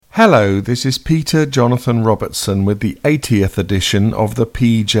Hello, this is Peter Jonathan Robertson with the 80th edition of the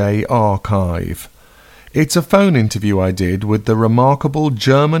PJ Archive. It's a phone interview I did with the remarkable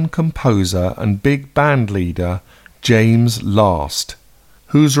German composer and big band leader James Last,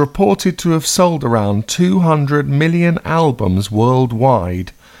 who's reported to have sold around 200 million albums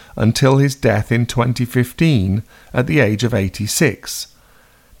worldwide until his death in 2015 at the age of 86.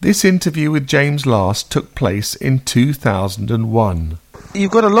 This interview with James Last took place in 2001.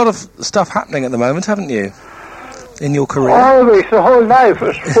 You've got a lot of stuff happening at the moment, haven't you, in your career? Always, the whole life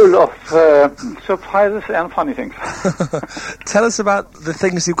is full of surprises and funny things. Tell us about the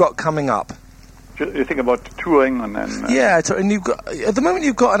things you've got coming up. You think about touring and then... Yeah, and you've got, at the moment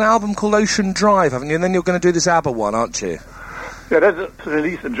you've got an album called Ocean Drive, haven't you? And then you're going to do this ABBA one, aren't you? Yeah, that's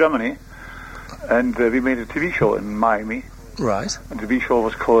released in Germany, and we made a TV show in Miami. Right. And the TV show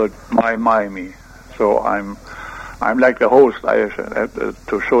was called My Miami. So I'm like the host. I have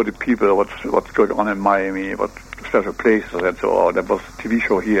to show the people what's going on in Miami, what special places and so on. There was a TV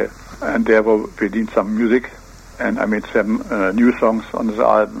show here, and there we did some music, and I made some new songs on this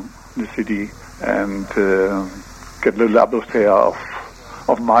album, the CD, and get a little atmosphere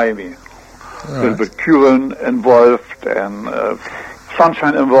of Miami. Right. A little bit Cuban involved, and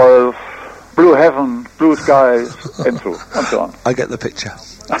sunshine involved, blue heaven, blue skies, and so on. I get the picture.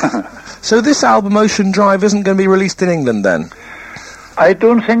 So this album, Ocean Drive, isn't going to be released in England then? I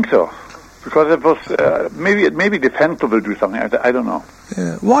don't think so, because it was maybe the Fanta will do something. I don't know.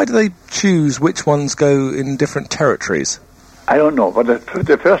 Yeah. Why do they choose which ones go in different territories? I don't know, but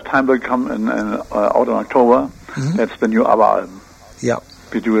the first time will come out in October. Mm-hmm. That's the new ABBA album. Yeah.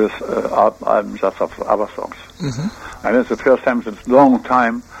 We do this album just of ABBA songs, and it's the first time since a long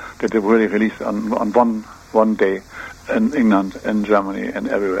time that they really released on one day in England, in Germany, and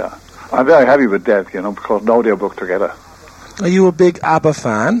everywhere. I'm very happy with that, because now they work together. Are you a big ABBA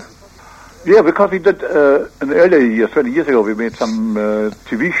fan? Yeah, because we did, in the earlier years, 20 years ago, we made some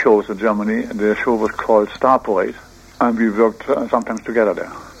TV shows in Germany, and the show was called Star Parade, and we worked sometimes together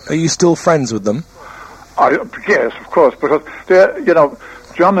there. Are you still friends with them? Yes, of course, because they're,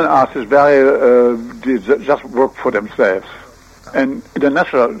 German artists they just work for themselves. And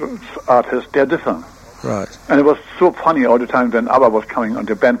international artists, they're different. Right. And it was so funny all the time when ABBA was coming and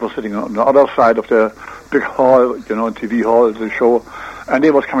the band was sitting on the other side of the big hall, TV hall, the show, and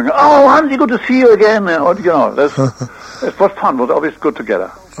they was coming, oh, Hansi, good to see you again. It was fun. It was always good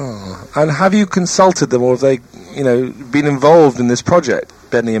together. Oh. And have you consulted them, or have they, been involved in this project,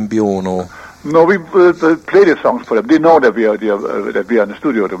 Benny and Bjorn, or...? No, we play the songs for them. They know that we are in the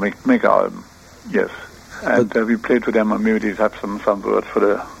studio to make an album. Yes. And we played to them, and maybe they have some words for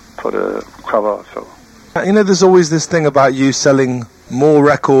the cover. So, there's always this thing about you selling more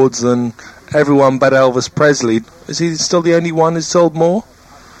records than everyone but Elvis Presley. Is he still the only one who's sold more?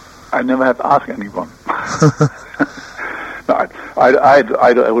 I never have asked anyone. No, I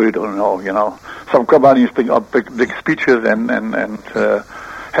really don't know. Some companies bring up big speeches and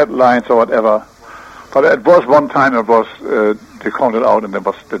headlines or whatever. But at was one time they counted out, and we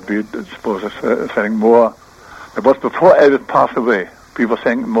was selling more. It was before Elvis passed away. People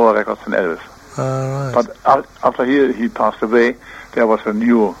sang more records than Elvis. Right. But after he passed away, there was a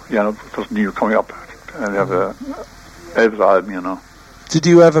new, coming up, and they have a Elvis album, Did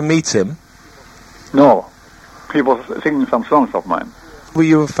you ever meet him? No. He was singing some songs of mine. Were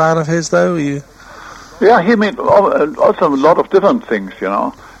you a fan of his, though? Yeah, he made also a lot of different things,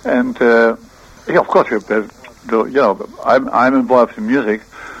 and of course, I'm involved in music,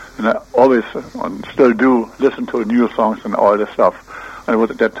 and I always and still do listen to new songs and all this stuff. And it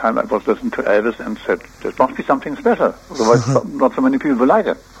was at that time I was listening to Elvis and said, there must be something special, otherwise not so many people will like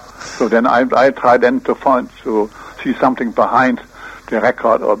it. So then I tried then to see something behind the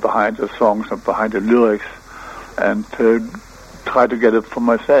record or behind the songs or behind the lyrics, and to try to get it for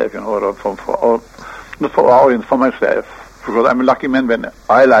myself, or not for our audience, for myself, because I'm a lucky man when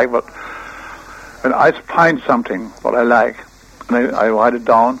I find something what I like, and I write it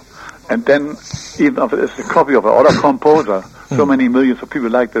down, and then even if it's a copy of another composer, so many millions of people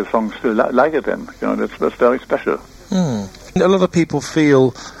like the song, still like it, then that's very special. A lot of people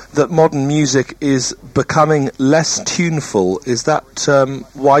feel that modern music is becoming less tuneful. Is that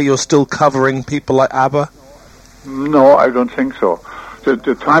why you're still covering people like ABBA? No, I don't think so. The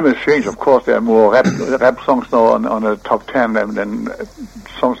time has changed. Of course, there are more rap songs now on the top 10 than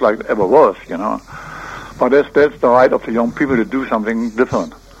songs like ever was, But that's the right of the young people to do something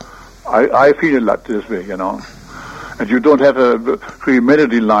different. I feel it like this way, And you don't have a free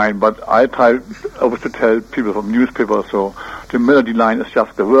melody line, but I try always to tell people from newspapers, so the melody line is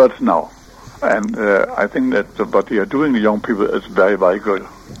just the words now. And I think that what they are doing, the young people, is very, very good.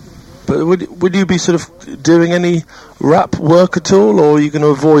 But would you be sort of doing any rap work at all, or are you going to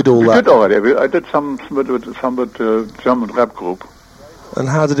avoid all that? I did already. I did some with German rap group. And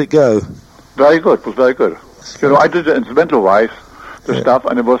how did it go? Very good. It was very good. You know, I did the instrumental-wise, the stuff,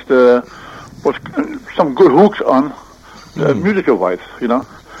 and it was some good hooks on musical-wise, you know.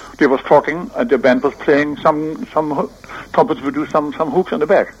 They was talking, and the band was playing some trumpets would do some hooks on the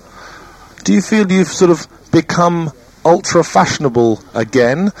back. Do you feel you've sort of become ultra-fashionable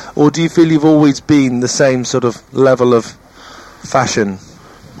again, or do you feel you've always been the same sort of level of fashion?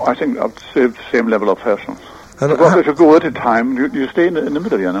 I think I'd say the same level of fashion. And because if you go at a time, you stay in the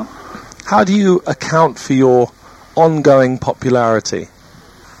middle, you know. How do you account for your ongoing popularity?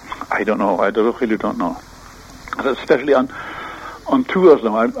 I don't know. I really don't know. Especially on tours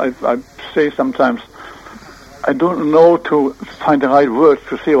now, I say sometimes I don't know to find the right words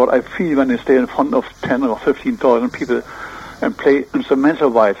to say what I feel when I stay in front of 10 or 15,000 people and play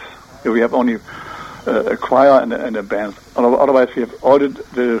instrumental-wise. We have only a choir and a band. Otherwise, we have all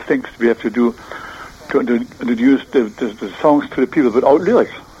the things we have to do to introduce the songs to the people without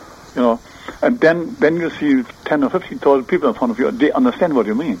lyrics, you know. And then you see 10 or 15,000 people in front of you, and they understand what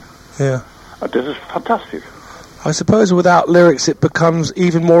you mean. Yeah. This is fantastic. I suppose without lyrics it becomes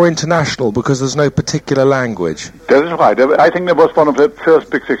even more international because there's no particular language. That is right. I think that was one of the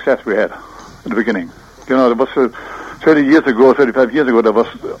first big success we had in the beginning. You know, there was 35 years ago, there was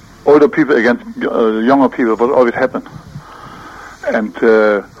older people against younger people, what always happened. And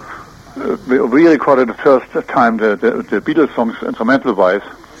we recorded the first time the Beatles songs instrumental-wise.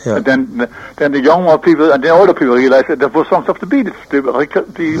 Yeah. And then the younger people and the older people realized that were songs of the Beatles. They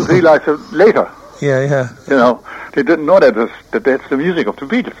realized it later. Yeah. You know, they didn't know that that's the music of the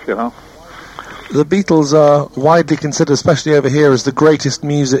Beatles, you know. The Beatles are widely considered, especially over here, as the greatest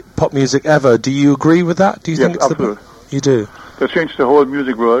pop music ever. Do you agree with that? Do you think it's absolutely. You do? They changed the whole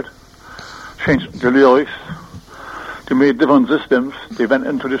music world, changed the lyrics. They made different systems. They went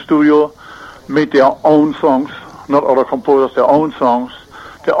into the studio, made their own songs, not other composers, their own songs,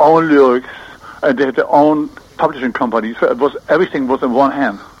 their own lyrics, and they had their own publishing company. So everything was in one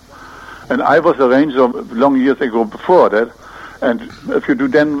hand. And I was arranger long years ago before that. And if you do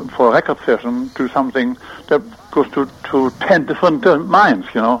then for a record session, do something that goes to 10 different minds,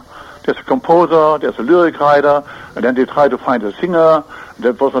 you know. There's a composer, there's a lyric writer, and then they try to find a singer.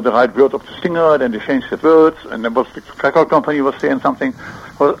 That was not the right word of the singer, then they changed the words, and then the record company was saying something.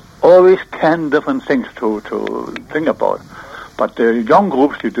 Well, always 10 different things to think about. But the young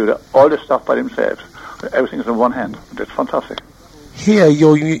groups, you do all the stuff by themselves. Everything is in one hand. That's fantastic. Here,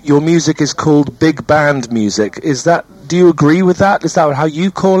 your music is called big band music. Do you agree with that? Is that how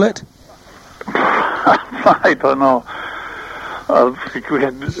you call it? I don't know. We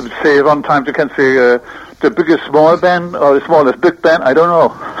can say one time you can say the biggest small band or the smallest big band. I don't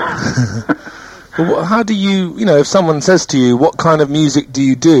know. Well, how do you if someone says to you, what kind of music do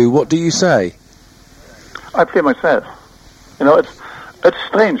you do, what do you say? I play myself. You know, it's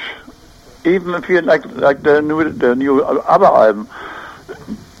strange. Even if you like the new ABBA album,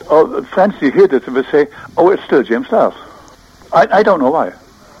 or fans you hear this and they say, oh, it's still James Last. I don't know why.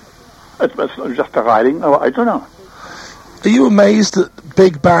 It's just a writing, or I don't know. Are you amazed that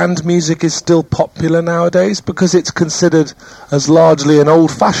big band music is still popular nowadays because it's considered as largely an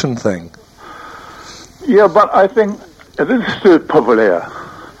old-fashioned thing? Yeah, but I think it is still popular.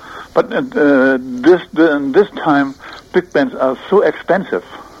 But in this time, big bands are so expensive.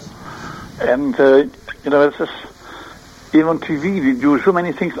 And, it's just, even on TV, we do so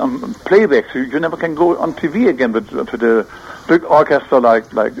many things on playback, so you never can go on TV again with the big orchestra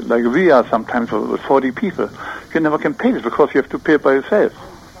like we are sometimes with 40 people. You never can pay this because you have to pay it by yourself.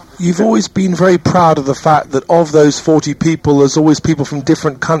 You've always been very proud of the fact that of those 40 people, there's always people from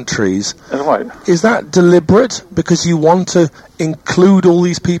different countries. That's right. Is that deliberate because you want to include all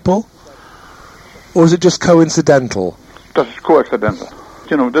these people? Or is it just coincidental? That's coincidental.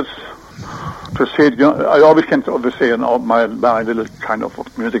 That's... To say, I always can say in my little kind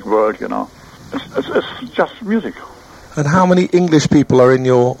of music world, it's just music. And how many English people are in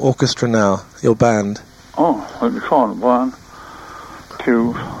your orchestra now, your band? Oh, let me count. 1,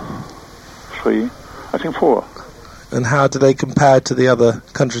 2, 3, I think 4. And how do they compare to the other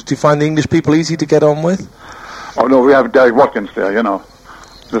countries? Do you find the English people easy to get on with? Oh no, we have Derek Watkins there,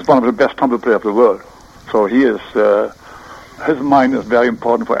 He's one of the best trumpet players of the world. So he is, his mind is very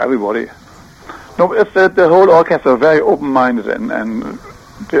important for everybody. No, it's the whole orchestra is very open-minded, and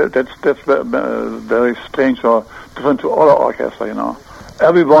that's very strange or different to other orchestra,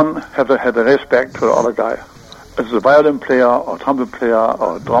 Everyone had a respect for the other guy. It's a violin player or trumpet player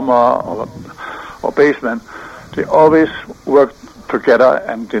or drummer or bassman. They always work together,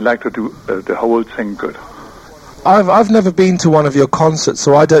 and they like to do the whole thing good. I've never been to one of your concerts,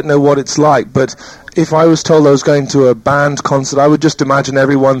 so I don't know what it's like, but if I was told I was going to a band concert, I would just imagine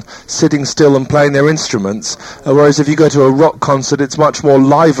everyone sitting still and playing their instruments, whereas if you go to a rock concert, it's much more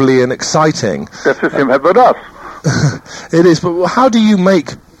lively and exciting. That's the same with us. It is, but how do you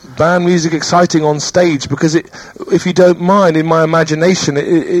make band music exciting on stage? Because if you don't mind, in my imagination,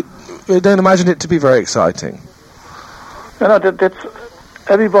 I don't imagine it to be very exciting. You know, that's...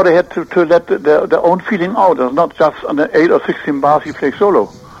 Everybody had to let their own feeling out. It's not just on the 8 or 16 bars he plays solo.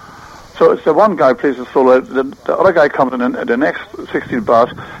 So it's the one guy plays a solo, the other guy comes in at the next 16 bars.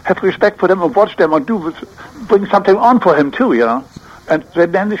 Have respect for them and watch them and bring something on for him too, you know. And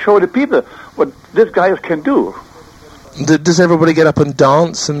then they show the people what this guy can do. Does everybody get up and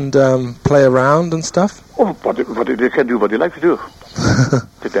dance and play around and stuff? Oh, what they can do, what they like to do.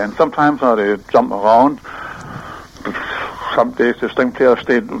 They dance sometimes, or they jump around. Some days the string player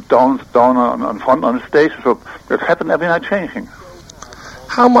stayed down on front on the stage, so it happened every night changing.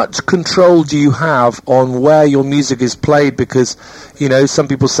 How much control do you have on where your music is played? Because, you know, some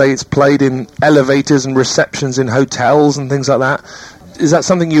people say it's played in elevators and receptions in hotels and things like that. Is that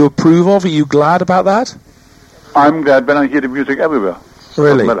something you approve of? Are you glad about that? I'm glad when I hear the music everywhere.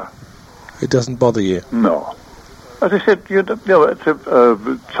 Really? Doesn't matter. It doesn't bother you? No. As I said,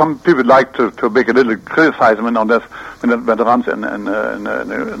 some people like to make a little criticism on this when it runs in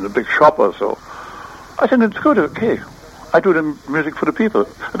a big shop or so. I think it's good, okay. I do the music for the people.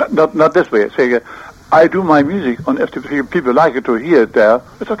 Not this way. Say, I do my music, and if the people like it to hear it there,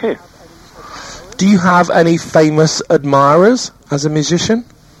 it's okay. Do you have any famous admirers as a musician?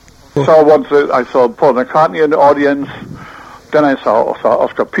 So once I saw Paul McCartney in the audience, then I saw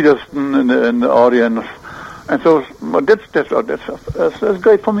Oscar Peterson in the audience. And so that's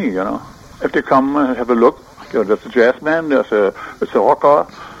great for me, you know. If they come and have a look, you know, there's a jazz man, there's a rocker,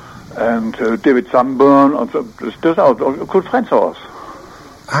 and David Sanborn, and so those are good friends of ours.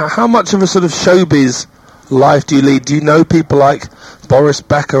 How much of a sort of showbiz life do you lead? Do you know people like Boris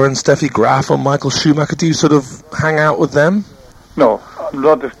Becker and Steffi Graf or Michael Schumacher? Do you sort of hang out with them? No,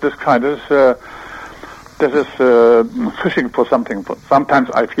 not this kind. This is fishing for something. Sometimes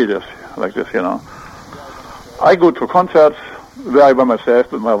I feel this, like this, you know. I go to concerts very by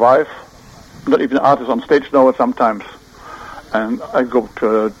myself with my wife, not even artists on stage know it sometimes. And I go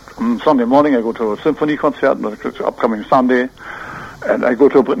to, on Sunday morning, I go to a symphony concert, upcoming Sunday, and I go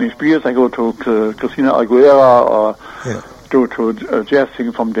to Britney Spears, I go to Christina Aguilera, or to jazz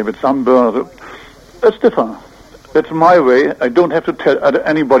singing from David Sanborn. It's different. It's my way. I don't have to tell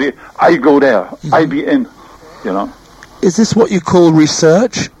anybody, I go there, I be in, you know. Is this what you call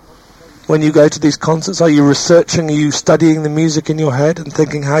research? When you go to these concerts, are you researching, are you studying the music in your head and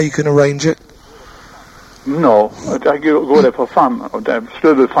thinking how you can arrange it? No, I go there for fun. I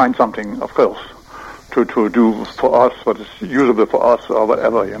still will find something, of course, to do for us, what is usable for us or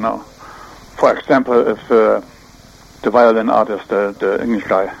whatever, you know. For example, if the violin artist, the English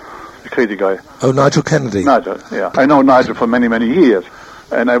guy, the crazy guy. Oh, Nigel Kennedy. Nigel, yeah. I know Nigel for many, many years.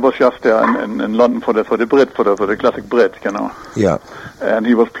 And I was just there in London for the classic Brit, you know. Yeah. And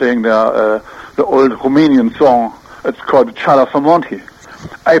he was playing there the old Romanian song. It's called Chala for Monty.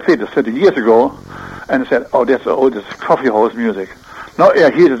 I played this 30 years ago, and I said, "Oh, that's the oldest coffee house music." Now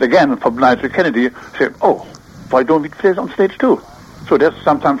I hear it again from Nigel Kennedy. I said, "Oh, why don't we play it on stage too?" So that's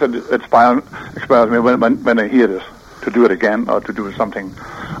sometimes it inspires me when I hear this to do it again or to do something.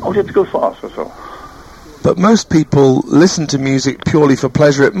 Oh, that's good for us or so. But most people listen to music purely for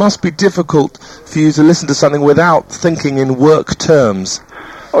pleasure. It must be difficult for you to listen to something without thinking in work terms.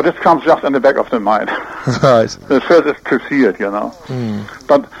 Oh, this comes just in the back of the mind. Right. The first is to see it, you know.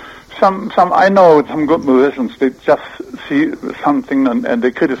 But some I know some good musicians, they just see something and they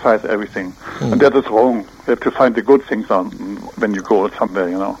criticize everything. And that is wrong. You have to find the good things on when you go somewhere,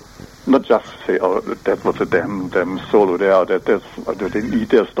 you know. Not just say, oh, that was a damn solo there, they didn't need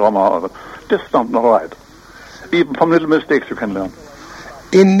their drummer. Or, that's not right. Even from little mistakes you can learn.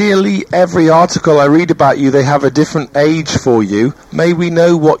 In nearly every article I read about you, they have a different age for you. May we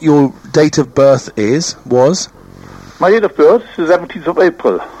know what your date of birth was? My date of birth is the 17th of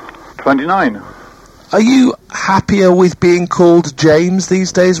April, 29. Are you happier with being called James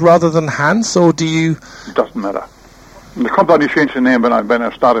these days rather than Hans, or do you... It doesn't matter. The company changed the name when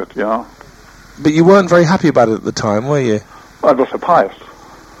I started, you know. But you weren't very happy about it at the time, were you? I was surprised,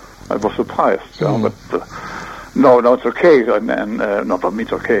 you know, but... No, it's okay, and no, for me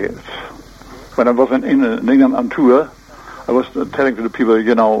it's okay. When I was in England on tour, I was telling to the people,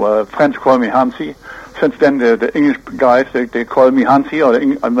 you know, French call me Hansi, since then the English guys, they call me Hansi, or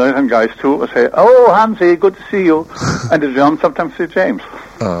the American guys too, will say, "Oh, Hansi, good to see you." And the Germans sometimes say James.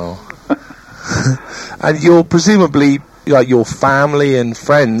 Oh. And you're presumably, like, your family and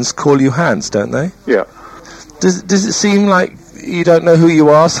friends call you Hans, don't they? Yeah. Does it seem like you don't know who you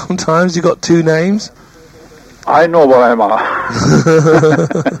are sometimes? You got two names? I know what I am.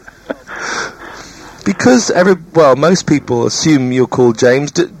 Because most people assume you're called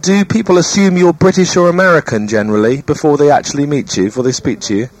James. Do people assume you're British or American generally before they actually meet you, before they speak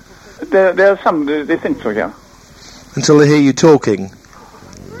to you? There are some, they think so, yeah. Until they hear you talking?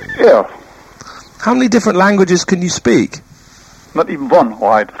 Yeah. How many different languages can you speak? Not even one,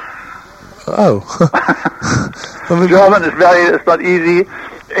 right? Oh. German it's not easy.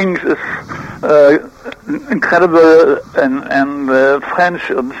 English is incredible, and French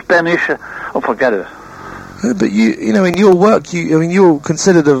and Spanish, forget it. But you know, in your work, you're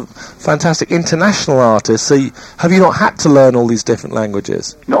considered a fantastic international artist. So have you not had to learn all these different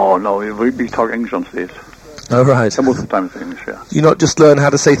languages? No, we talk English on stage. Oh, right. And most of the time it's English, yeah. You not just learn how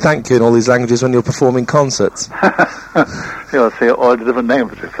to say thank you in all these languages when you're performing concerts? Say all the different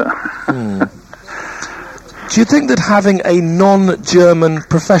languages. Do you think that having a non-German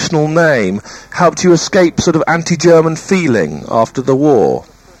professional name helped you escape sort of anti-German feeling after the war?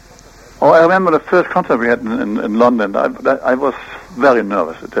 Oh, I remember the first concert we had in London. I was very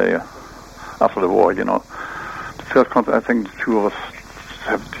nervous, I tell you, after the war, you know. The first concert, I think the tour was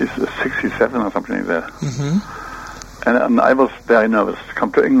 67 or something like that. Mm-hmm. And I was very nervous to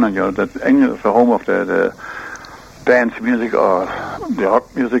come to England, you know, that England is the home of the dance music or the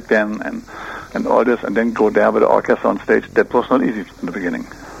rock music then, and all this, and then go there with the orchestra on stage. That was not easy in the beginning.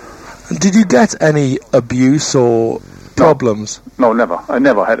 Did you get any abuse or problems? No, never. I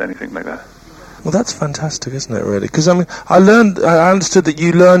never had anything like that. Well, that's fantastic, isn't it, really? Because, I mean, I understood that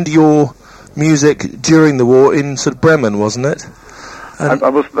you learned your music during the war in sort of Bremen, wasn't it? When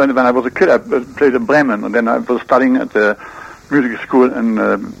I was a kid, I played in Bremen, and then I was studying at the music school in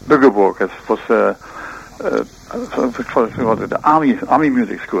Bückeburg. It was the army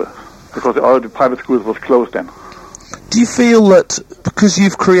music school, because all the private schools was closed then. Do you feel that because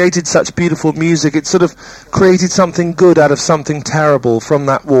you've created such beautiful music, it's sort of created something good out of something terrible from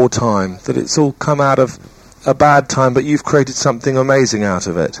that wartime, that it's all come out of a bad time, but you've created something amazing out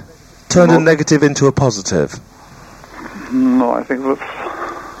of it? Turned a negative into a positive? No, I think once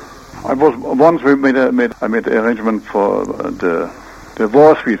I made the arrangement for the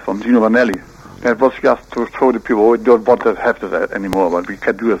War Suite from Gino Vanelli. That was just to show the people we don't want to have that anymore, but we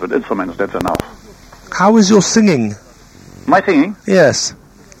can do it with instruments, that's enough. How is your singing? My singing? Yes.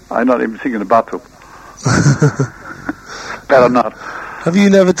 I'm not even singing in the bathtub. Better not. Have you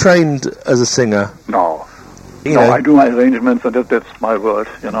never trained as a singer? No. I do my arrangements, and that's my world,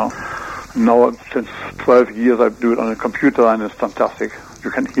 you know. Now, since 12 years, I do it on a computer, and it's fantastic.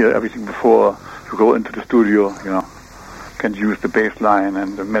 You can hear everything before you go into the studio, you know. You can use the bass line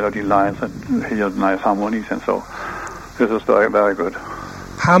and the melody lines and hear nice harmonies, and so this is very, very good.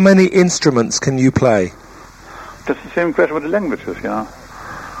 How many instruments can you play? That's the same question with the languages, you know.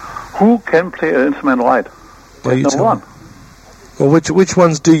 Who can play an instrument right? Well, There's no one. Well, which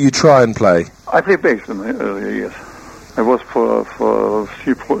ones do you try and play? I played bass in the earlier years. I was for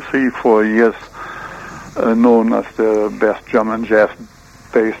 3-4 years known as the best German jazz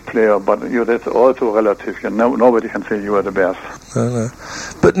bass player, but that's also relative. Nobody can say you are the best. No.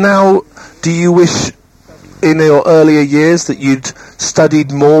 But now, do you wish in your earlier years that you'd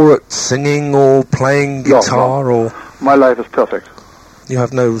studied more at singing or playing guitar? No. Or my life is perfect. You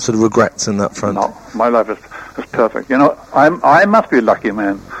have no sort of regrets in that front? No, my life is perfect. You know, I must be a lucky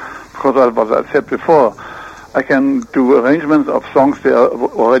man, because as I said before, I can do arrangements of songs that are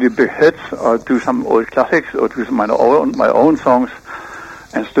already big hits, or do some old classics, or do my own songs,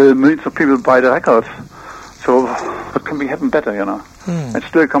 and still millions of people buy the records. So what can be happen better, you know? And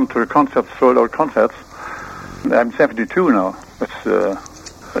still come to the concerts, sold out concerts. I'm 72 now. It's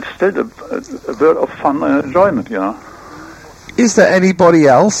still a world of fun and enjoyment, you know. Is there anybody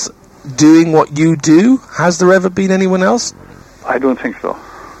else doing what you do? Has there ever been anyone else? I don't think so.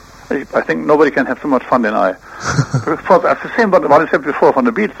 I think nobody can have so much fun than I. Because it's the same what I said before from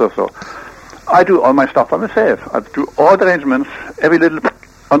the Beatles or so. I do all my stuff by myself. I do all the arrangements. Every little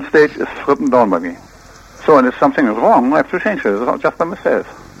on stage is written down by me. So when something is wrong, I have to change it. It's not just by myself.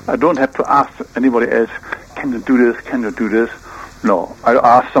 I don't have to ask anybody else, can you do this, can you do this? No. I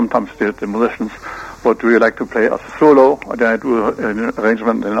ask sometimes the musicians, what do you like to play as a solo? And then I do an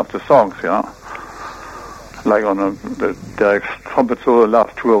arrangement of the songs, you know. Like on the Derek trumpet solo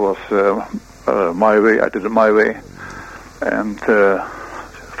last tour was My Way. I did it my way. And the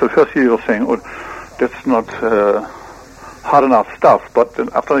first year he was saying, that's not hard enough stuff. But then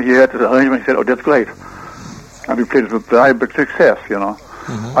after he had the arrangement, he said, "Oh, that's great," and we played it with very big success.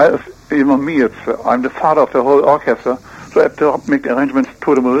 Even me, I'm the father of the whole orchestra, so I have to make arrangements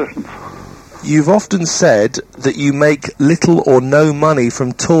to the musicians. You've often said that you make little or no money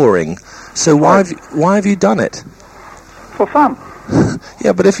from touring. So why have you done it? For fun.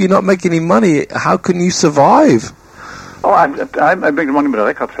 Yeah, but if you're not making any money, how can you survive? Oh, I make money with the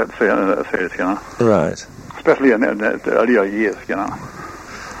record sales, Right. Especially in the earlier years,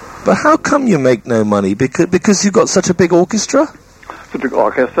 But how come you make no money? Because you've got such a big orchestra? It's a big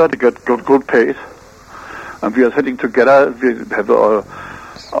orchestra, they get good paid. And we are sitting together, we have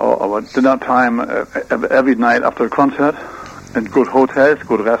our dinner time every night after the concert, in good hotels,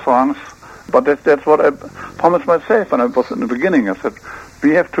 good restaurants. But that's what I promised myself when I was in the beginning. I said,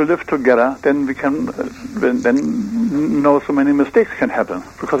 we have to live together, then we can, then no so many mistakes can happen,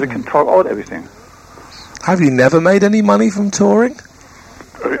 because we can talk out everything. Have you never made any money from touring?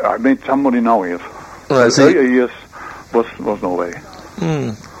 I made some money now, yes. Right, so earlier years was no way.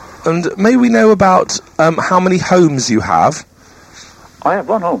 And may we know about how many homes you have? I have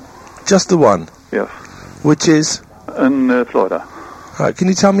one home. Just the one? Yes. Which is? In Florida. Right, can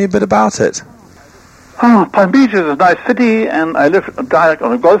you tell me a bit about it? Palm Beach is a nice city, and I live direct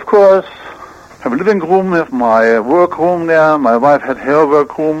on a golf course. I have a living room, I have my work room there. My wife had her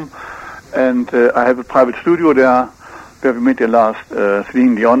work room, and I have a private studio there where we made the last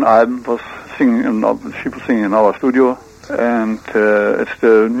Celine Dion album. She was singing in our studio, and it's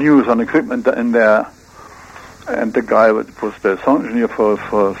the news on equipment in there. And the guy was the sound engineer for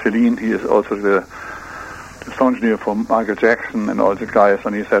Celine. He is also the sound engineer for Michael Jackson and all the guys.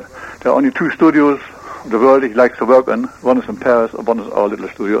 And he said there are only 2 studios in the world he likes to work in. One is in Paris, and one is our little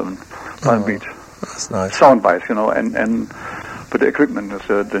studio in Palm Beach. That's nice. Sound-wise, and but the equipment is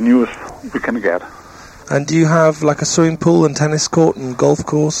the newest we can get. And do you have like a swimming pool and tennis court and golf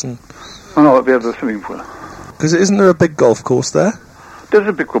course? And No, we have the swimming pool. Because isn't there a big golf course there? There's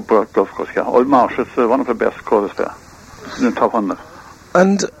a big golf course, yeah. Old Marsh is one of the best courses there. In the top 100.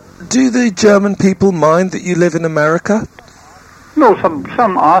 And do the German people mind that you live in America? No,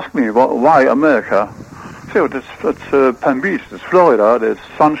 some ask me why America. So it's Palm Beach, it's Florida, there's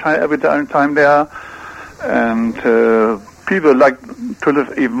sunshine every time there, and people like to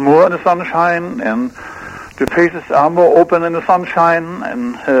live even more in the sunshine, and the faces are more open in the sunshine,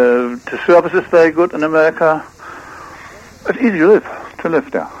 and the service is very good in America. It's easy to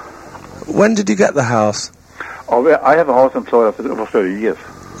live there. When did you get the house? Oh, I have a house in Florida for over 30 years.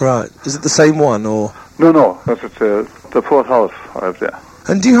 Right. Is it the same one, or? No, that's the 4th house I have there.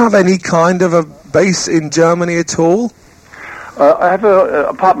 And do you have any kind of a base in Germany at all? I have an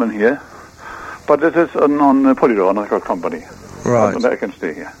apartment here, but it is on Polydor, on a record company. Right. I can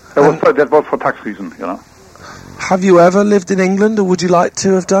stay here. That was for tax reasons, Have you ever lived in England, or would you like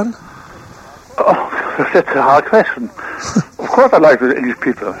to have done? Oh, that's a hard question. Of course I like the English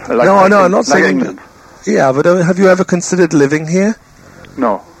people. No, I'm not saying England. Yeah, but have you ever considered living here?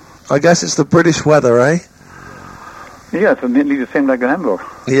 No. I guess it's the British weather, eh? Yeah, it's nearly the same like in Hamburg.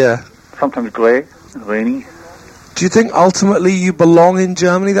 Yeah. Sometimes grey, rainy. Do you think ultimately you belong in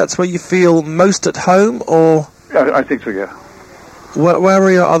Germany? That's where you feel most at home, or? Yeah, I think so, yeah. Where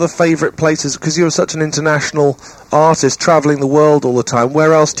are your other favourite places? Because you're such an international artist, travelling the world all the time.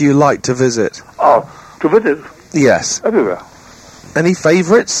 Where else do you like to visit? Oh, to visit? Yes. Everywhere. Any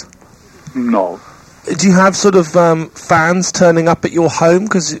favourites? No. Do you have sort of fans turning up at your home?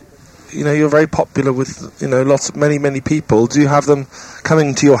 Because, you're very popular with, many people. Do you have them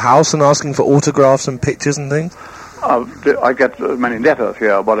coming to your house and asking for autographs and pictures and things? I get many letters,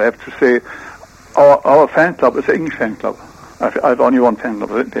 yeah, but I have to say our fan club is an English fan club. I have only one fan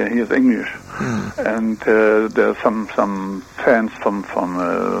club. He is English, and there are some fans from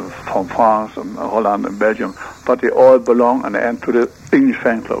France and Holland and Belgium, but they all belong in the end to the English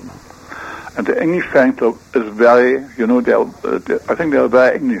fan club. And the English fan club is very, I think they are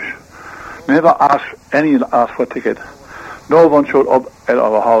very English. Never ask for a ticket. No one showed up at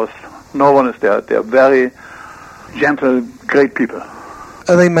our house. No one is there. They are very gentle, great people.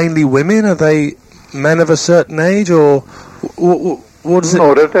 Are they mainly women? Are they men of a certain age, or what is it?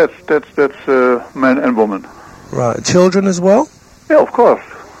 No, that's men and women. Right. Children as well? Yeah, of course.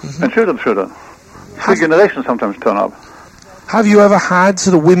 Mm-hmm. And children. 3 generations sometimes turn up. Have you ever had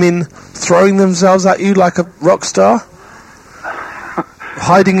sort of women throwing themselves at you like a rock star?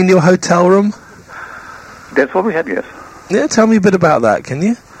 Hiding in your hotel room? That's what we had, yes. Yeah, tell me a bit about that, can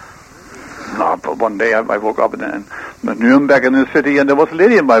you? No, but one day I woke up in Nuremberg in the city, and there was a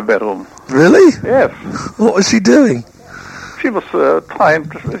lady in my bedroom. Really? Yes. What was she doing? She was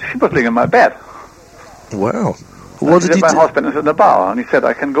she was laying in my bed. Wow. What did he My do? husband is in the bar, and he said,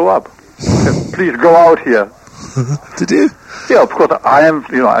 I can go up. He said, please go out here. Did you? Yeah, of course, I'm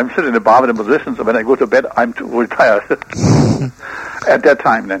sitting in the bar with the musicians, and when I go to bed, I'm too retired. At that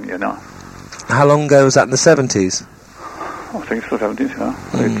time then, How long ago was that, in the 70s? I think it's the 70s,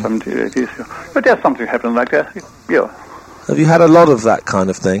 late 70s, 80s, But there's something happening like that, yeah. Have you had a lot of that kind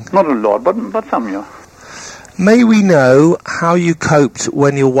of thing? Not a lot, but some, May we know how you coped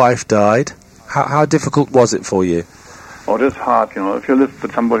when your wife died? How difficult was it for you? Oh, that's hard, If you live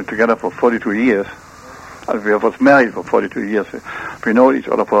with somebody together for 42 years, and we was married for 42 years, we know each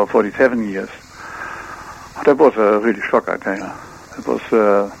other for 47 years. That was a really shock, I tell you. It was,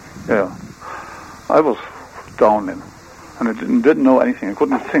 I was down then. And I didn't know anything. I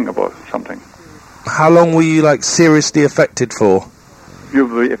couldn't think about something. How long were you, seriously affected for? You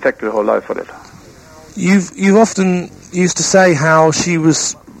will be affected the whole life for that. You've often used to say how she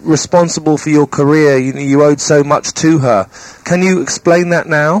was responsible for your career. You owed so much to her. Can you explain that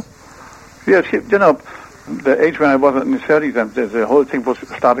now? Yes, the age when I was in the 30s, and the whole thing was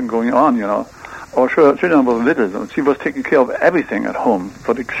starting going on, Our children was little, and she was taking care of everything at home,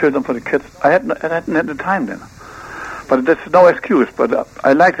 for the children, for the kids. I hadn't had the time then. But that's no excuse, but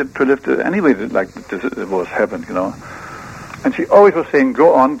I liked it to live anyway like this was happened, And she always was saying,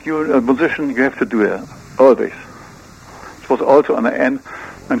 go on, you're a musician, you have to do it, always. It was also on the end,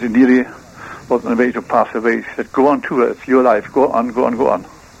 when she nearly was on the way to pass away. She said, go on tour, it's your life, go on, go on, go on.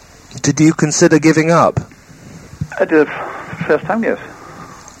 Did you consider giving up? At the first time, yes.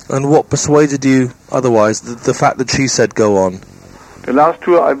 And what persuaded you otherwise, the fact that she said go on? The last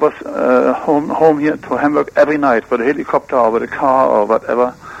tour I was home here to Hamburg every night with a helicopter or with a car or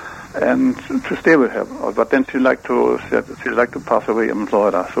whatever, and to stay with her. But then she liked to pass away in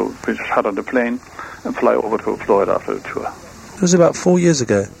Florida, so we just had on the plane and fly over to Florida after the tour. It was about 4 years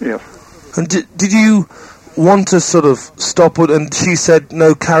ago. Yes. And did you want to sort of stop it, and she said,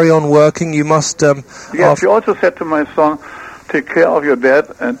 no, carry on working, you must... Yes, she also said to my son, take care of your dad,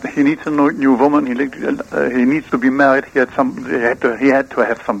 and he needs a new woman, he needs to be married, he had to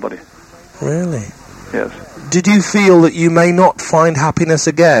have somebody. Really? Yes. Did you feel that you may not find happiness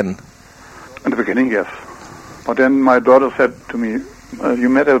again? In the beginning, yes. But then my daughter said to me, you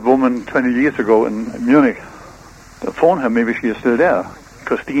met a woman 20 years ago in Munich. Phone her, maybe she is still there,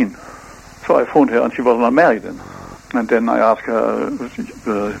 Christine. So I phoned her, and she was not married then. And then I asked her, is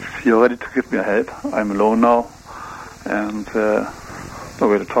she ready to give me a help? I'm alone now. And we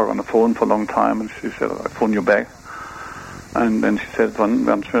had to talk on the phone for a long time, and she said, I'll phone you back. And then she said,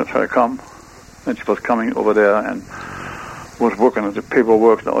 when shall I come? And she was coming over there and was working on the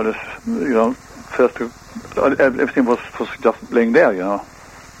paperwork and all this, everything was just laying there,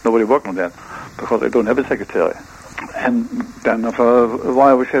 Nobody worked on that, because I don't have a secretary. And then after a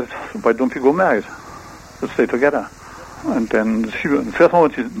while we said, why don't we go married? Let's stay together. And then the first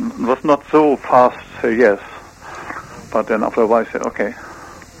moment she was not so fast to say yes. But then after a while she said, okay.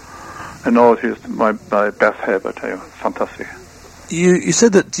 And now she's my best help, I tell you. Fantastic. You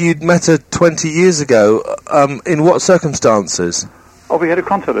said that you'd met her 20 years ago. In what circumstances? Oh, we had a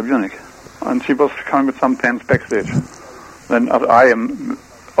concert in Munich. And she was coming with some fans backstage. Then I am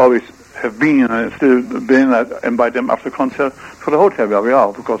always have been, still been, I invite them after the concert to the hotel where we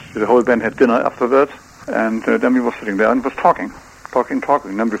are, because the whole band had dinner afterwards. And then we were sitting there and was talking.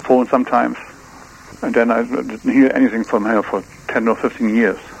 And then we phoned sometimes. And then I didn't hear anything from her for 10 or 15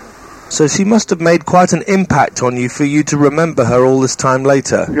 years. So she must have made quite an impact on you for you to remember her all this time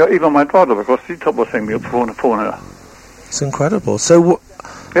later. Yeah, even my daughter, because she was saying me phone her. It's incredible. So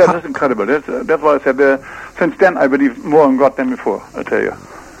yeah, that's incredible. That's why I said, since then I believe more in God than before, I tell you.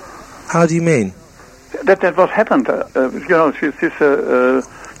 How do you mean? That what happened. She's a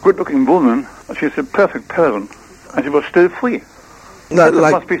good-looking woman. She's a perfect person. And she was still free. There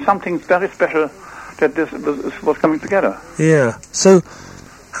must be something very special that this was coming together. Yeah. So,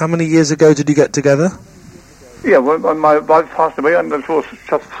 how many years ago did you get together? Yeah, well, my wife passed away, and it was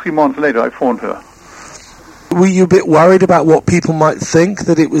just 3 months later I phoned her. Were you a bit worried about what people might think,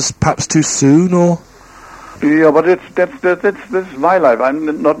 that it was perhaps too soon, or? Yeah, but that's my life.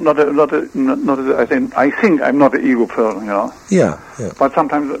 I'm I think I'm not an ego person, Yeah. But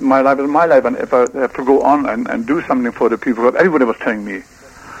sometimes my life is my life, and if I have to go on and do something for the people, everybody was telling me.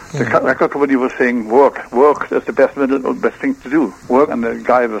 The record company was saying, work is the best thing to do. Work, and the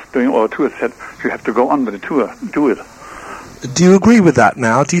guy was doing all the tours said, you have to go on with the tour, do it. Do you agree with that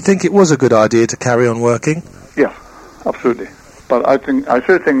now? Do you think it was a good idea to carry on working? Yes, absolutely. But I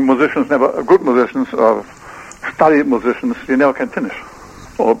still think good musicians or studied musicians, they never can finish.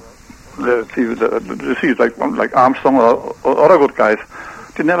 Or like Armstrong or other good guys,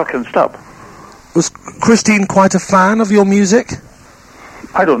 they never can stop. Was Christine quite a fan of your music?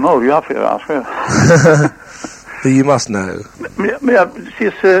 I don't know. You have to ask her. You must know. Yeah, she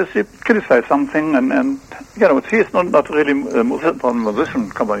criticized something, and she's not really from a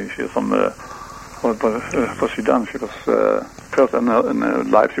musician company. She's from what she done. She was first in her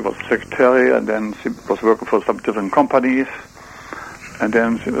life she was secretary, and then she was working for some different companies, and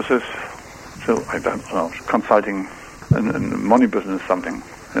then she was I don't know, consulting in money business something.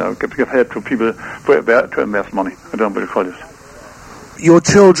 Give help to people to invest money. I don't know what you call this. Your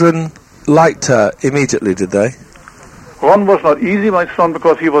children liked her immediately, did they? Ron was not easy, my son,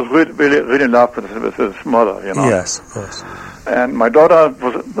 because he was really in love with his mother, Yes, of course. And my daughter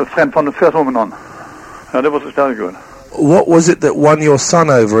was a friend from the first moment on. And that was very good. What was it that won your son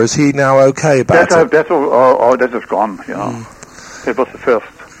over? Is he now okay about it? That is gone, It was the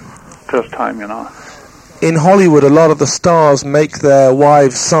first time, In Hollywood, a lot of the stars make their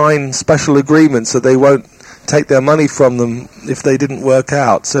wives sign special agreements that they won't take their money from them if they didn't work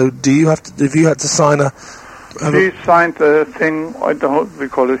out. So have you had to sign a... She signed a thing, I don't know what we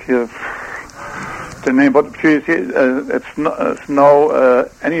call it here, the name, but it's no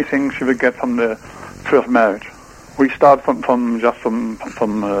anything she will get from the first marriage. We start from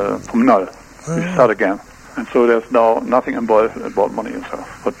null. We start again. And so there's now nothing involved about money and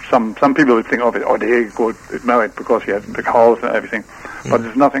stuff. But some people would think of it, they got married because she has a big house and everything. But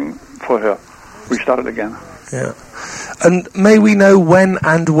there's nothing for her. We started again. Yeah. And may we know when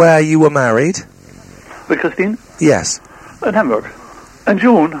and where you were married? With Christine? Yes. In Hamburg. In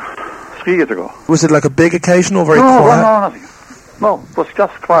June, 3 years ago. Was it like a big occasion or very quiet? No, nothing. No, it was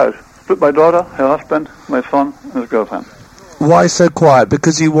just quiet. With my daughter, her husband, my son, and his girlfriend. Why so quiet?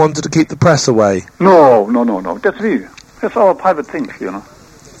 Because you wanted to keep the press away? No. That's me. That's our private thing,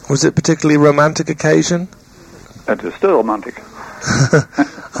 Was it a particularly romantic occasion? It is still romantic.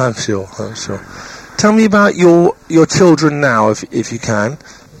 I'm sure. Tell me about your children now, if you can.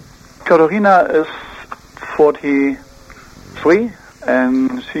 Katharina is 43,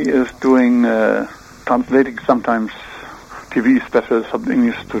 and she is doing translating sometimes TV specials from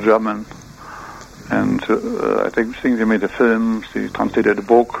English to German. And I think she made a film, she translated a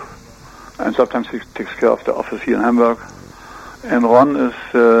book, and sometimes she takes care of the office here in Hamburg. And Ron is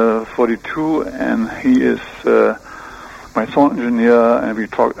 42, and he is my sound engineer, and we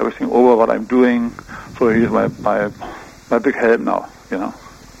talk everything over what I'm doing. So he's my big help now,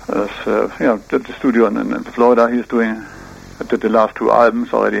 the studio in Florida he's doing. I did the last 2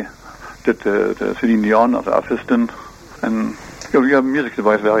 albums already. Did the Celine Dion as the assistant, and we have music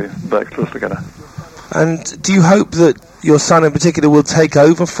device very, very close together. And do you hope that your son in particular will take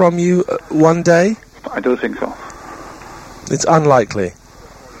over from you one day? I don't think so. It's unlikely.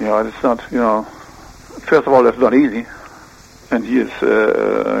 It's not, first of all, it's not easy. And he is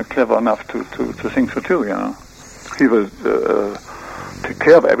clever enough to think so too, He will take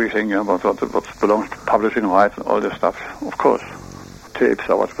care of everything, what belongs to publishing rights and all this stuff, of course. Tapes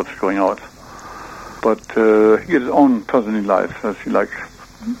or what's going out. But he has his own personal life. He likes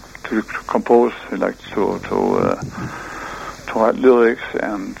to compose, he likes to write lyrics,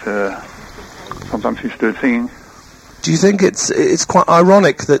 and sometimes he's still singing. Do you think it's quite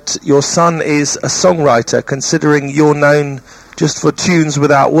ironic that your son is a songwriter, considering you're known just for tunes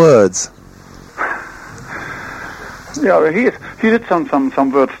without words? Yeah, he did some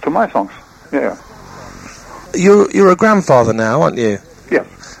words to my songs. Yeah. You're a grandfather now, aren't you? Yes.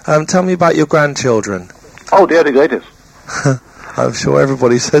 Tell me about your grandchildren. Oh, they're the greatest. I'm sure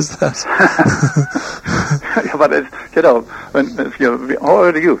everybody says that. Yeah, but how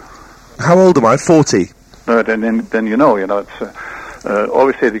old are you? How old am I? 40. Then it's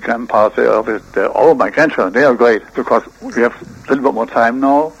always say the grandpas. All my grandchildren, they are great because we have a little bit more time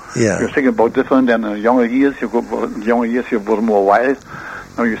now. Yeah. You're thinking about different than younger years. You were more wild.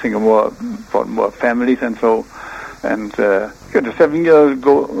 Now you're thinking about more families and so. And the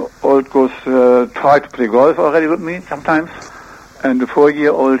 7-year-old goes try to play golf already with me sometimes. And the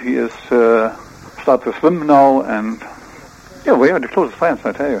 4-year-old, he is start to swim now, and we are the closest friends,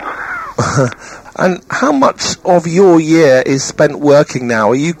 I tell you. And how much of your year is spent working now?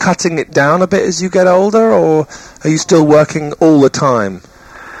 Are you cutting it down a bit as you get older, or are you still working all the time?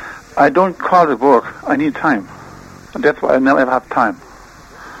 I don't call it work. I need time. And that's why I never have time.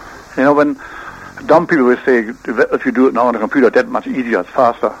 When dumb people will say, if you do it now on a computer, that's much easier, it's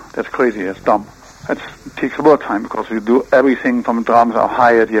faster. That's crazy, it's dumb. It takes more time because you do everything from drums are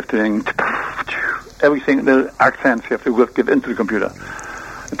hired, you have to everything, the accents you have to give into the computer.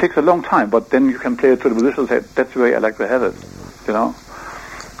 It takes a long time, but then you can play it to the musicians. That's the way I like to have it,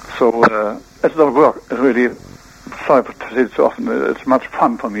 So it's a lot of work. It's really, sorry to say it so often, it's much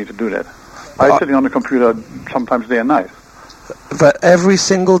fun for me to do that. I'm sitting on the computer sometimes day and night. But every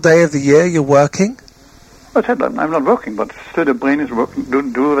single day of the year you're working? I said I'm not working, but still the brain is working,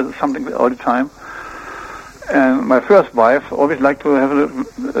 do something all the time. And my first wife always liked to have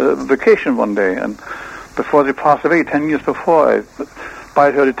a vacation one day, and before she passed away, 10 years before, I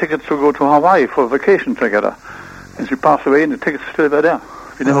bought her the tickets to go to Hawaii for a vacation together. And she passed away, and the tickets still were there.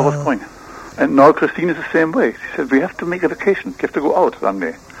 We never was going. And now Christine is the same way. She said, we have to make a vacation. You have to go out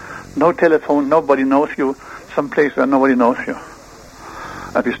someday. No telephone, nobody knows you, someplace where nobody knows you.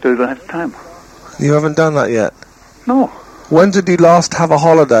 And we still don't have the time. You haven't done that yet? No. When did you last have a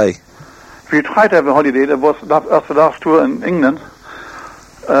holiday? We tried to have a holiday. That was after the last tour in England.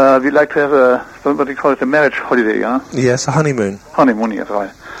 We like to have what we call it, a marriage holiday, Yes, a honeymoon. Honeymoon, yes,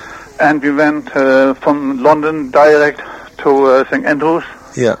 right. And we went from London direct to St. Andrews.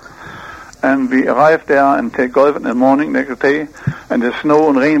 Yeah. And we arrived there and played golf in the morning next day. And the snow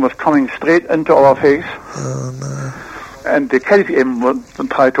and rain was coming straight into our face. Oh, no. And the KTM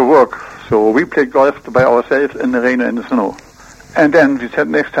tried to work. So we played golf by ourselves in the rain and in the snow. And then we said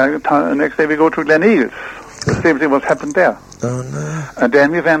next day we go to Glen Eagles. The same thing was happened there. Oh, no. And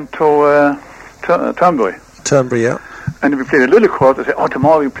then we went to Turnberry. Turnberry, yeah. And we played a little course. I said,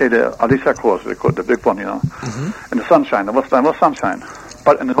 tomorrow we play the Alisa course, the big one, in the sunshine. There was sunshine.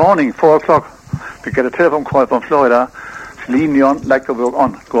 But in the morning, 4 o'clock, we get a telephone call from Florida. Celine Dion like to work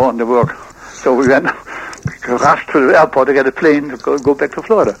on, go on the work. So we went, we rushed to the airport to get a plane to go back to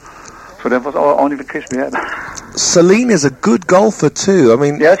Florida. So that was our only vacation we had. Celine is a good golfer too. I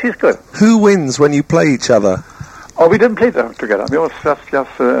mean, yeah, she's good. Who wins when you play each other? Oh, we didn't play together. We was just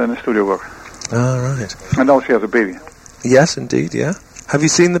in the studio work. Oh, right. And now she has a baby. Yes, indeed, yeah. Have you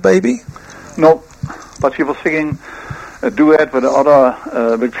seen the baby? No, but she was singing a duet with the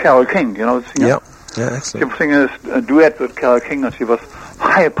other, with Carole King, the singer? Yeah, excellent. She was singing a duet with Carole King, and she was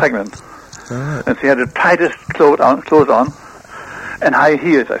high pregnant. Right. And she had the tightest clothes on, and high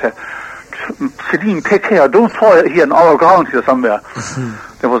heels. I said, Celine, take care, don't fall here on our ground here somewhere.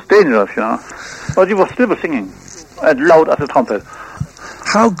 That was dangerous, But she was still singing, as loud as a trumpet.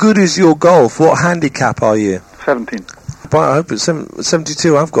 How good is your golf? What handicap are you? 17. But I hope it's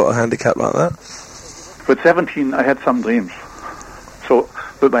 72. I've got a handicap like that. With 17, I had some dreams. So,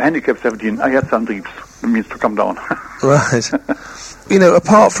 with my handicap 17, I had some dreams. It means to come down. Right.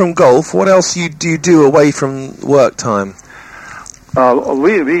 Apart from golf, what else do you do away from work time?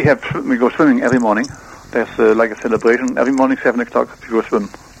 We go swimming every morning. There's like a celebration. Every morning, 7 o'clock, we go swim.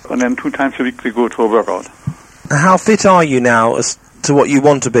 And then 2 times a week, we go to a workout. How fit are you now as to what you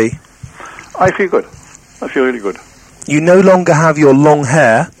want to be? I feel good. I feel really good. You no longer have your long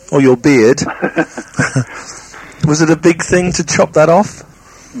hair or your beard. Was it a big thing to chop that off?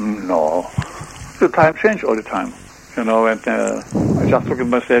 No. The time changed all the time. And I just look at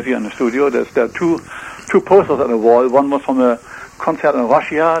myself here in the studio. There are two posters on the wall. One was from a concert in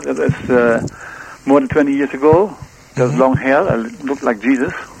Russia. That is more than 20 years ago. There's long hair. I look like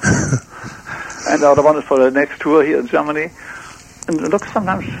Jesus. And the other one is for the next tour here in Germany. And it looks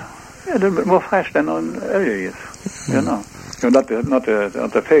sometimes a little bit more fresh than on earlier years. Not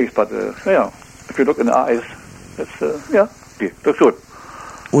the face, but if you look in the eyes, it's looks good.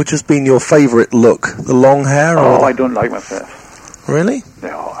 Which has been your favourite look? The long hair? I don't like myself. Really?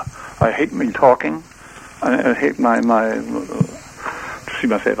 No, I hate me talking. I hate my to see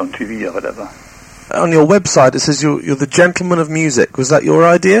myself on TV or whatever. On your website, it says you're the gentleman of music. Was that your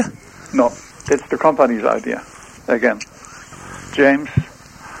idea? No, that's the company's idea. Again, James.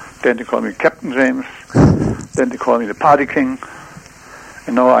 Then they call me Captain James. Then they call me the Party King.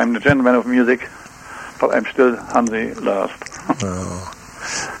 And now I'm the gentleman of music, but I'm still Henry Last.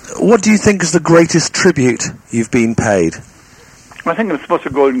 What do you think is the greatest tribute you've been paid? I think it was the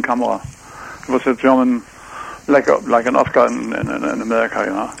Golden Camera. It was a German, like an Oscar in America,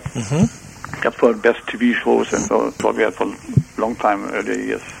 Mm-hmm. That's for best TV shows, and so what we had for a long time, earlier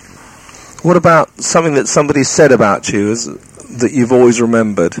years. What about something that somebody said about you that you've always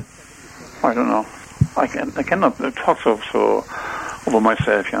remembered? I don't know. I cannot talk so over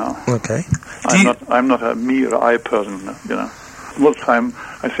myself, Okay. I'm not a me or I person, Most time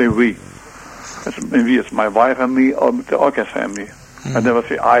I say we. Maybe it's my wife and me or the orchestra and me. I never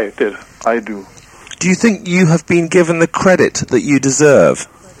say I did, I do. Do you think you have been given the credit that you deserve?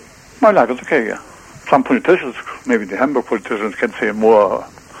 My life is okay, yeah. Some politicians, maybe the Hamburg politicians, can say more.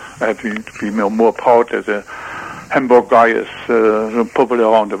 I have to be more proud that the Hamburg guy is popular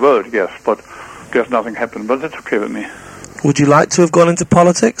around the world, yes, but there's nothing happened, but it's okay with me. Would you like to have gone into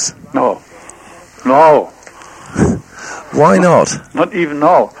politics? No. Why not? Not even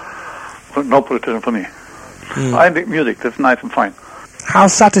now. No politician for me. I make music, that's nice and fine. How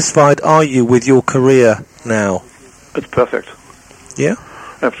satisfied are you with your career now? It's perfect. Yeah?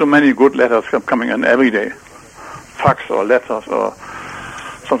 I have so many good letters coming in every day. Fax or letters or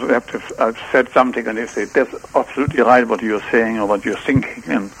something. I've said something and they say, that's absolutely right what you're saying or what you're thinking.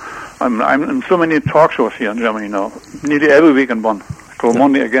 And I'm in so many talk shows here in Germany now. Nearly every week in Bonn. Go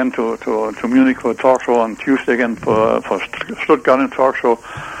Monday again to Munich for a talk show and Tuesday again for Stuttgart and talk show.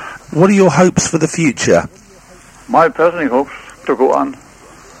 What are your hopes for the future? My personal hopes to go on,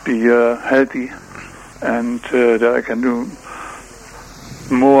 be healthy, and that I can do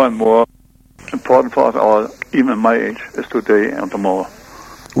more and more. Important for us all, even at my age, is today and tomorrow.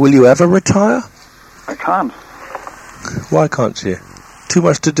 Will you ever retire? I can't. Why can't you? Too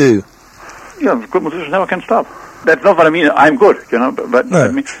much to do. Yeah, good musicians never can stop. That's not what I mean. I'm good, but No.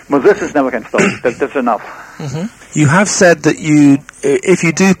 I mean, musicians never can stop. That's enough. Mm-hmm. You have said that if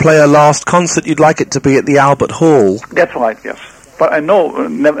you do play a last concert, you'd like it to be at the Albert Hall. That's right, yes. But I know,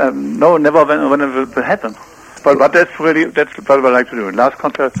 never when it will happen. But that's what I like to do. Last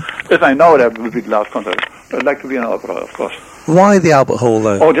concert, if I know that will be the last concert, I'd like to be an opera, of course. Why the Albert Hall,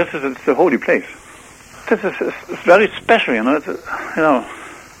 though? Oh, it's a holy place. It's very special, It's,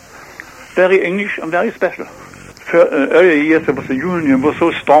 very English and very special. Earlier years, there was the union was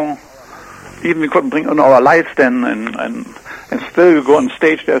so strong. Even we couldn't bring on our lights then, and still you go on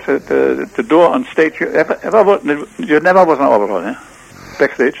stage. There's the door on stage. You never was an opera hall, yeah?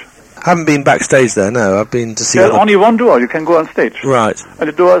 Backstage. I haven't been backstage there, no. I've been to see... There's only one door. You can go on stage. Right. And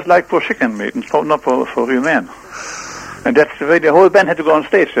the door is like for chicken meat, and not for real men. And that's the way the whole band had to go on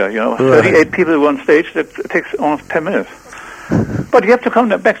stage there, Right. 38 people go on stage. That takes almost 10 minutes. But you have to come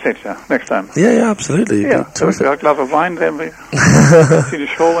backstage there next time. Yeah, absolutely. Yeah, so we have a glass of wine, then we see the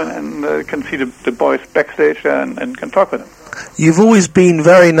show and can see the boys backstage there and can talk with them. You've always been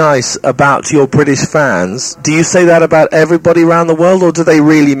very nice about your British fans. Do you say that about everybody around the world, or do they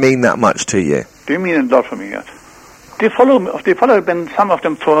really mean that much to you? They mean a lot for me, yes. They follow Ben, some of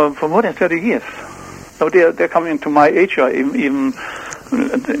them for more than 30 years. So they're coming to my age, or even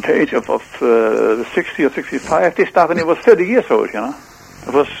the age of 60 or 65. They started when they was 30 years old,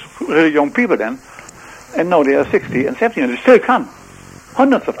 It was really young people then. And now they are 60 and 70, and they still come.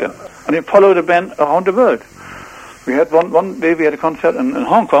 Hundreds of them. And they follow the band around the world. We had one day we had a concert in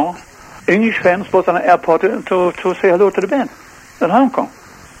Hong Kong. English fans was on the airport to say hello to the band in Hong Kong.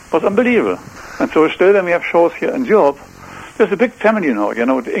 It was unbelievable. And so still when we have shows here in Europe, there's a big family now.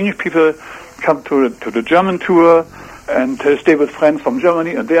 The English people come to the German tour and stay with friends from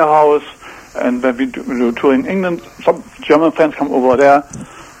Germany at their house. And when we do tour in England, some German friends come over there,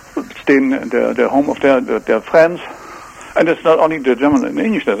 stay in the home of their friends. And it's not only the German and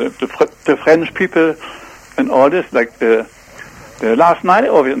English, the French people and all this. Like the last night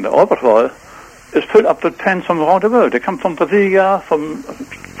over in the Albert Hall is filled up with fans from around the world. They come from Brasilia, from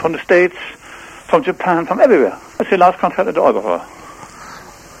the States, from Japan, from everywhere. It's the last concert at the Albert Hall.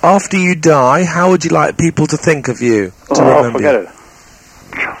 After you die, how would you like people to think of you? Forget it.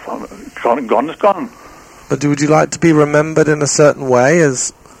 Gone is gone. But would you like to be remembered in a certain way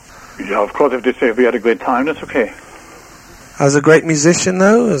as... Yeah, of course, if they say we had a great time, that's okay. As a great musician,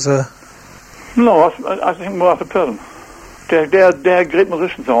 though? No, I think more as a person. There are great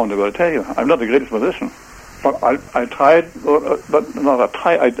musicians around the world, I tell you. I'm not the greatest musician. But I tried, but not I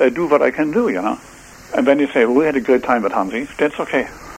try, I do what I can do, And when you say, we had a great time with Hansi, that's okay.